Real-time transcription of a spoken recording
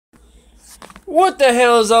What the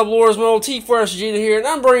hell is up, Lords? My old T4 Vegeta here, and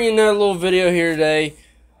I'm bringing another little video here today.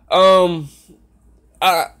 I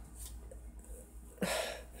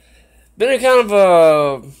been a kind of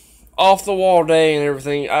a off the wall day and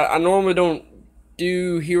everything. I normally don't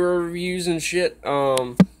do hero reviews and shit.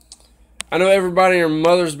 I know everybody and their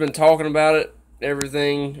mother's been talking about it,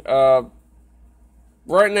 everything.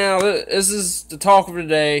 Right now, this is the talk of the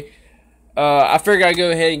day. I figured I'd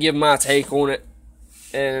go ahead and give my take on it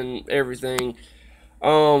and everything.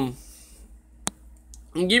 And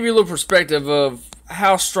give you a little perspective of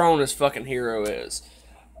how strong this fucking hero is.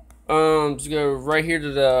 Let's go right here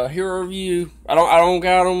to the hero review. I don't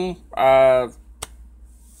got them.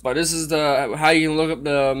 But this is the how you can look up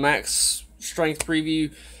the max strength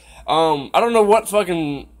preview. I don't know what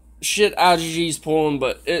fucking shit IGG's pulling,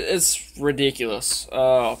 but it's ridiculous.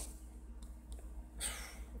 Let's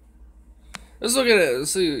look at it.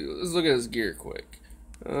 Let's look at his gear quick.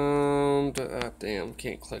 Damn,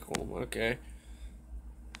 can't click on him. Okay.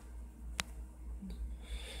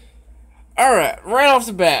 Alright, right off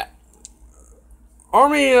the bat.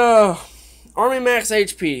 Army max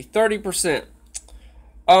HP, 30%.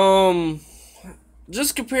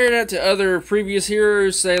 Just compare that to other previous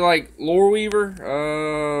heroes, say like Lore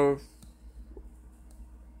Weaver.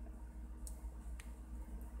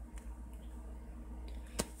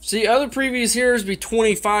 See, other previous heroes be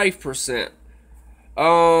 25%.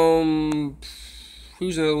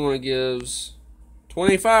 Who's another one that gives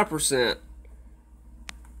 25%?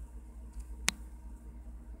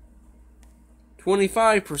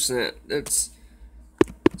 25%. That's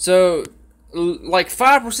so like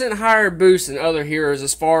 5% higher boost than other heroes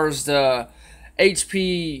as far as the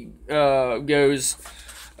HP goes.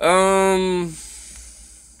 Let's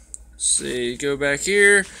see, go back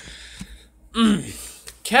here.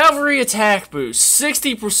 Cavalry attack boost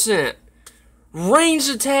 60%. Ranged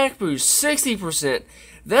attack boost 60%.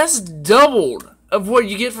 That's doubled of what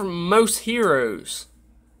you get from most heroes.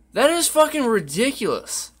 That is fucking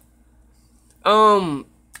ridiculous. For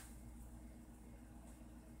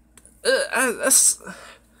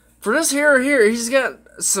this hero here, he's got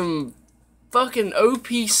some fucking OP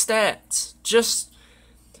stats just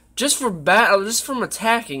for battle, just from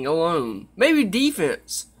attacking alone. Maybe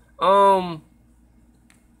defense.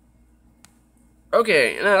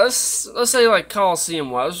 Okay, now let's say like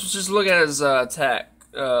Coliseum wise. Let's just look at his attacks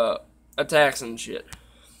and shit.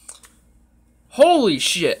 Holy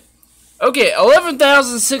shit. Okay,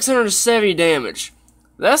 11,670 damage.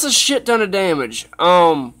 That's a shit ton of damage.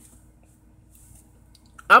 I'll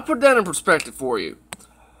put that in perspective for you.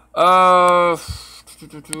 Let's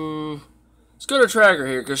go to Tracker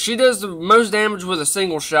here, because she does the most damage with a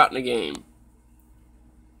single shot in the game.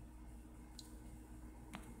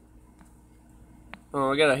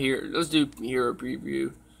 Oh, I gotta hear. Let's do hero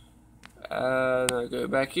preview. Go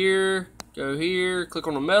back here. Go here. Click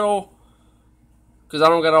on the medal. Because I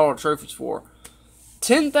don't got all the trophies for.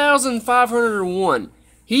 10,501.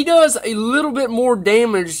 He does a little bit more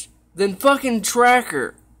damage than fucking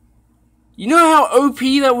Tracker. You know how OP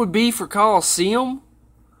that would be for Coliseum?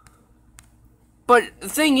 But the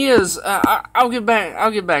thing is, I'll get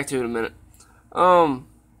back to it in a minute.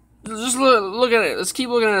 Just look at it. Let's keep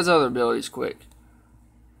looking at his other abilities quick.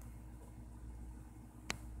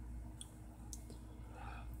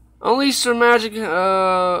 Unleash their magic.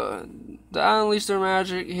 Unleash their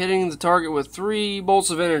magic, hitting the target with 3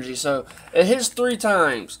 bolts of energy. So it hits 3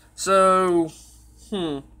 times. So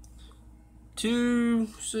 2,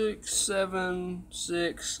 6, 7,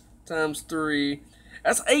 6 times 3.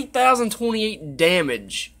 That's 8,028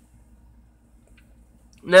 damage.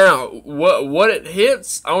 Now, what it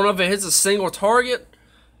hits, I don't know if it hits a single target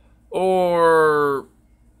or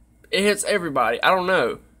it hits everybody. I don't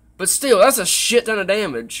know. But still, that's a shit ton of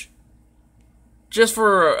damage. Just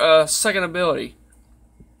for a second ability.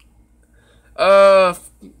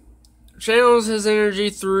 Channels his energy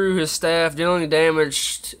through his staff, dealing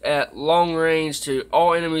damage at long range to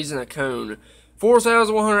all enemies in a cone.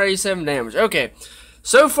 4,187 damage. Okay,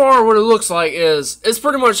 so far what it looks like is it's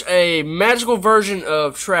pretty much a magical version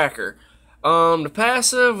of Tracker. The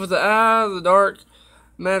passive with the Eye of the Dark,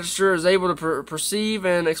 Magister is able to perceive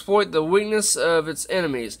and exploit the weakness of its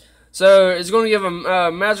enemies. So it's going to give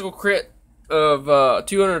a magical crit of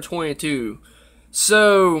 222.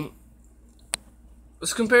 So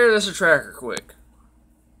let's compare this to Tracker quick.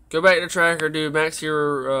 Go back to Tracker, do max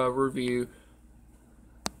hero review.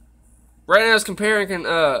 Right now it's compare and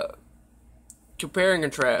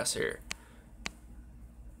contrast here.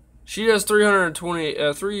 She does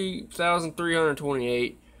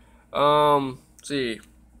 3,328. See.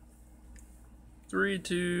 3,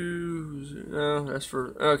 2. No, that's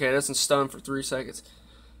for. Okay, that's in stun for 3 seconds.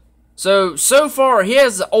 So far, he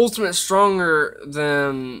has the ultimate stronger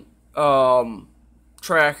than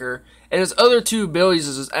Tracker, and his other 2 abilities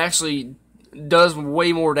is actually does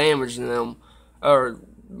way more damage than them, or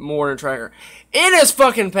more than Tracker. And his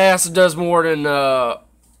fucking passive does more than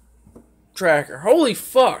Tracker. Holy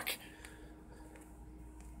fuck!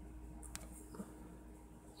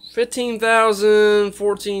 15,000,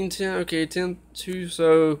 14, 10. Okay, 10, 2.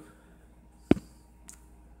 So.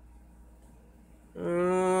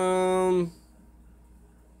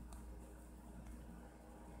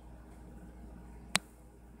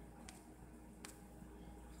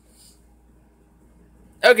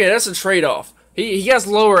 Okay, that's a trade-off. He has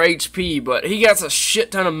lower HP, but he gets a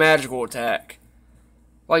shit ton of magical attack.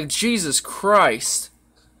 Like, Jesus Christ.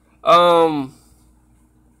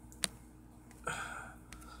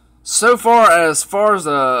 So far as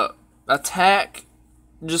the attack,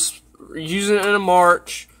 just using it in a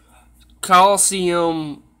march,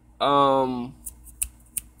 Coliseum, fuck,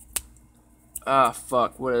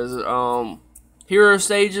 what is it? Hero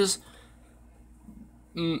stages.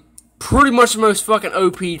 Pretty much the most fucking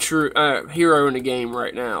OP hero in the game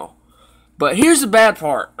right now. But here's the bad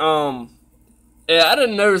part. Yeah, I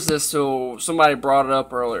didn't notice this till somebody brought it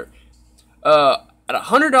up earlier. At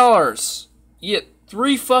 $100, you get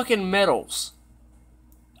 3 fucking medals.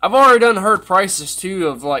 I've already heard prices too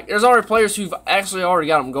of like, there's already players who've actually already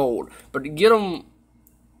got them gold, but to get them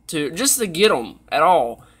just to get them at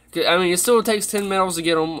all, I mean, it still takes 10 medals to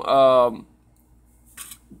get them.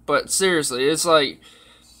 But seriously, it's like,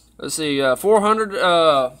 let's see, 400.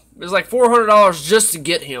 It's like $400 just to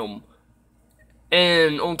get him,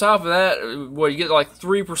 and on top of that, what you get like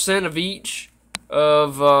 3% of each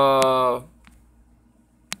of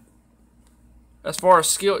as far as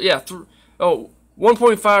skill, yeah,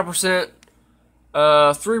 1.5%,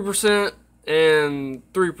 3%, and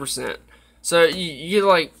 3%. So you get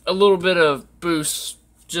like a little bit of boost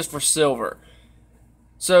just for silver.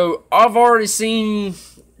 So I've already seen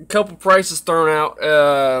a couple prices thrown out.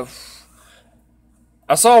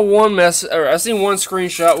 I saw I seen one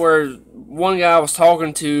screenshot where one guy was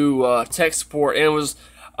talking to tech support, and it was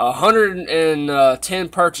 110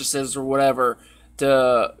 purchases or whatever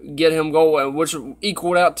to get him gold, which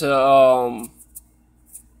equaled out to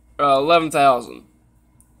 11,000.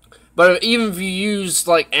 But even if you use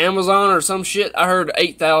like Amazon or some shit, I heard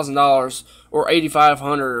 $8,000 or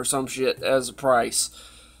 8,500 or some shit as a price.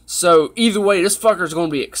 So either way, this fucker's gonna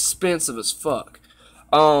be expensive as fuck.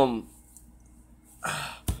 I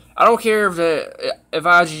don't care if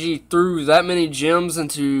IGG threw that many gems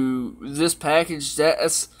into this package.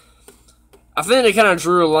 I think they kind of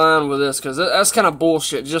drew a line with this, because that's kind of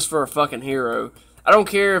bullshit just for a fucking hero. I don't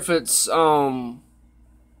care if it's got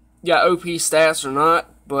OP stats or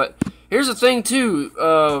not, but here's the thing too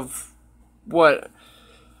of what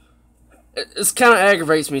it's kind of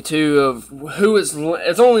aggravates me too of who it's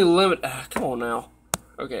only limited. Come on now,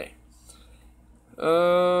 okay.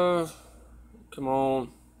 Come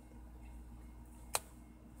on.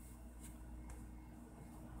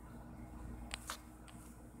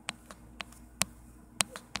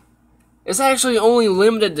 It's actually only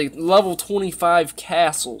limited to level 25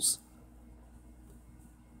 castles.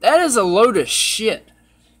 That is a load of shit.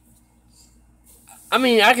 I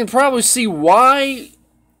mean, I can probably see why,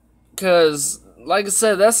 because, like I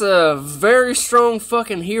said, that's a very strong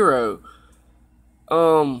fucking hero.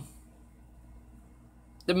 The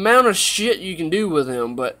amount of shit you can do with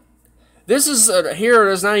him, but this is a hero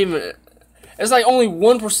that's not even, it's like only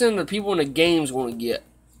 1% of the people in the game's going to get,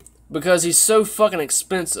 because he's so fucking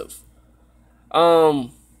expensive. I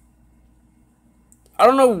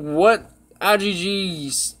don't know what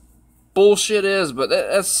IGG's bullshit is, but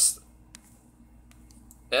that's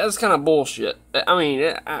kind of bullshit. I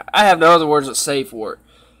mean, I have no other words to say for it.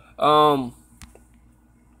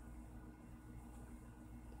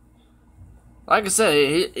 Like I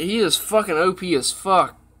said, he is fucking OP as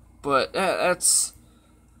fuck, but that's,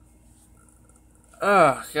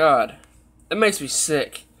 oh god, it makes me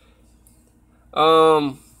sick.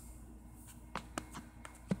 Come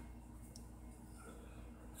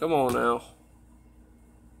on now.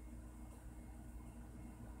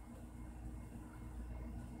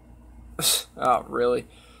 Oh, really?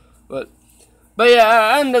 But yeah,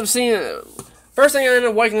 I ended up seeing it. First thing I ended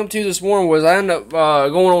up waking up to this morning was I ended up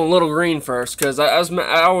going on Little Green first, because I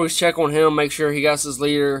always check on him, make sure he got his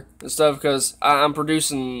leader and stuff, because I'm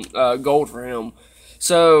producing gold for him.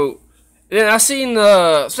 So then I seen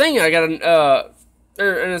the thing, I got in the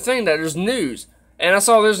thing that there's news, and I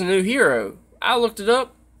saw there's a new hero. I looked it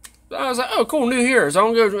up. I was like, oh, cool, new heroes.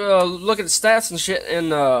 I'm gonna go look at the stats and shit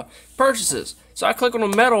and purchases. So I click on the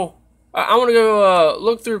medal. I want to go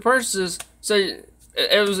look through purchases. So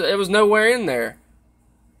it was nowhere in there.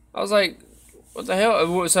 I was like, what the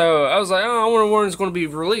hell? So I was like, oh, I wonder when it's going to be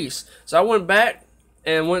released. So I went back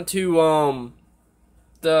and went to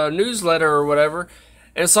the newsletter or whatever,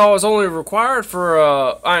 and saw it's only required for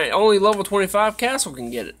only level 25 castle can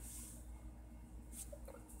get it.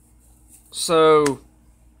 So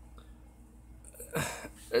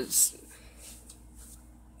it's,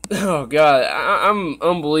 oh god, I'm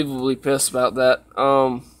unbelievably pissed about that.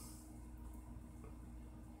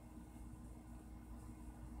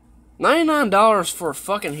 $99 for a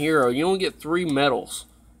fucking hero. You only get 3 medals.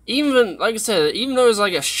 Even, like I said, even though there's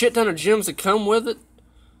like a shit ton of gems that come with it.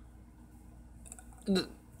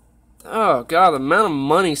 Oh god, the amount of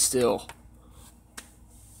money still.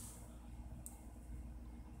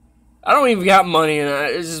 I don't even got money and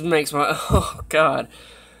it just makes my, oh god.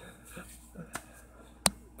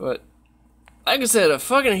 But, like I said, a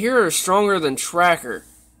fucking hero is stronger than Tracker.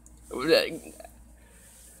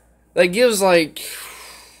 That gives like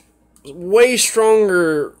way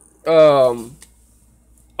stronger, a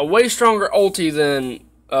way stronger ulti than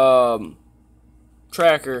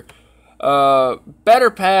Tracker. Better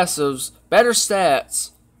passives, better stats.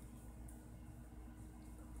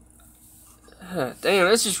 Damn,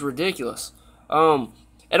 that's just ridiculous. And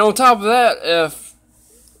on top of that,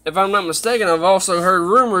 if I'm not mistaken, I've also heard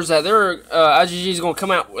rumors that IGG is going to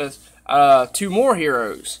come out with 2 more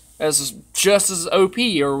heroes as just as OP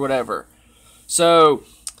or whatever. So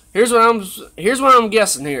here's what I'm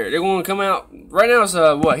guessing here. They're going to come out right now. It's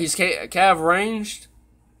what, he's Cav ranged.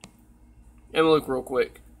 Let me look real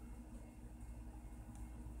quick.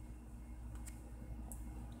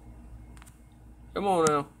 Come on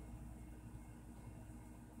now.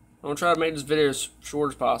 I'm going to try to make this video as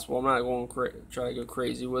short as possible. I'm not going to try to go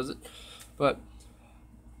crazy with it. But,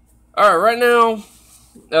 alright, right now,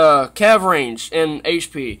 Cav range and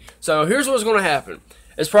HP. So, here's what's going to happen.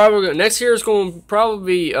 It's probably, next year is going to probably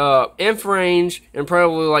be inf range and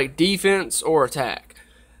probably like defense or attack.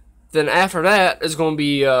 Then after that, it's going to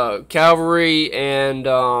be cavalry and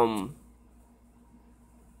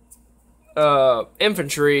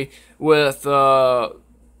infantry with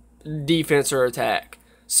defense or attack.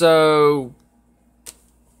 So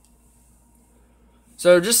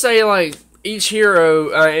just say like each hero,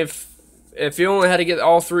 if you only had to get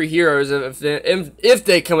all 3 heroes, if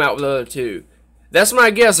they come out with the other 2, that's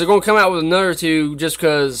my guess. They're gonna come out with another 2 just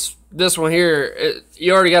because this one here,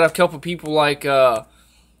 you already got a couple people like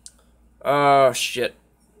shit.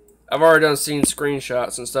 I've already seen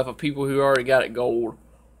screenshots and stuff of people who already got it gold.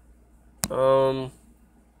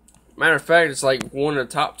 Matter of fact, it's like one of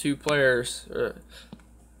the top 2 players.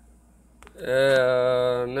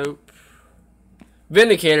 Nope.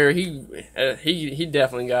 Vindicator, he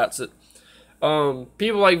definitely got it.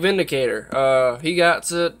 People like Vindicator, he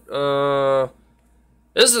got it.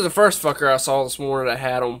 This is the first fucker I saw this morning that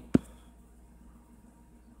had him.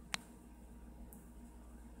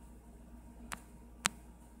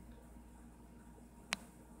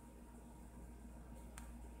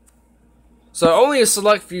 So only a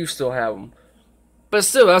select few still have them, but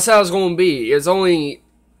still, that's how it's going to be. It's only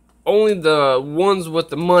the ones with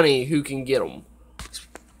the money who can get them.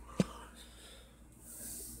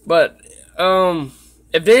 But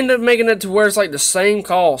if they end up making it to where it's like the same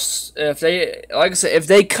cost, if they, like I said, if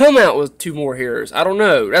they come out with 2 more heroes, I don't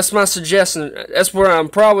know. That's my suggestion. That's what I'm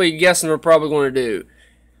probably guessing they're probably going to do.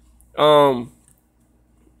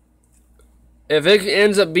 If it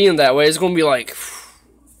ends up being that way, it's going to be like,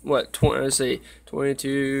 what, 20, let's see,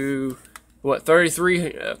 22, what,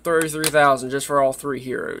 33,000 just for all 3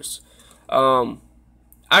 heroes. I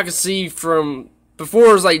could see from, before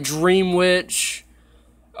it was like Dream Witch,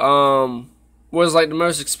 was like the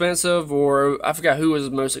most expensive, or I forgot who was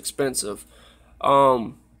the most expensive. It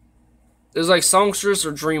was like Songstress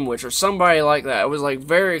or Dream Witch or somebody like that. It was like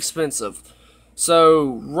very expensive.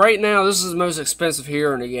 So right now this is the most expensive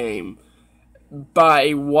hero in the game by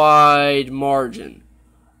a wide margin.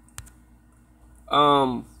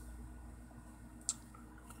 Oh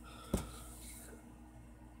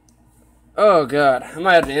god, I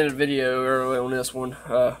might have to end the video early on this one,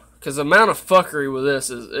 because the amount of fuckery with this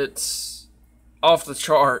it's off the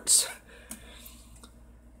charts.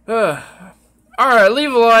 Alright,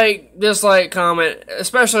 leave a like, dislike, comment,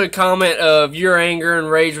 especially a comment of your anger and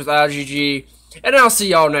rage with IGG, and I'll see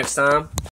y'all next time.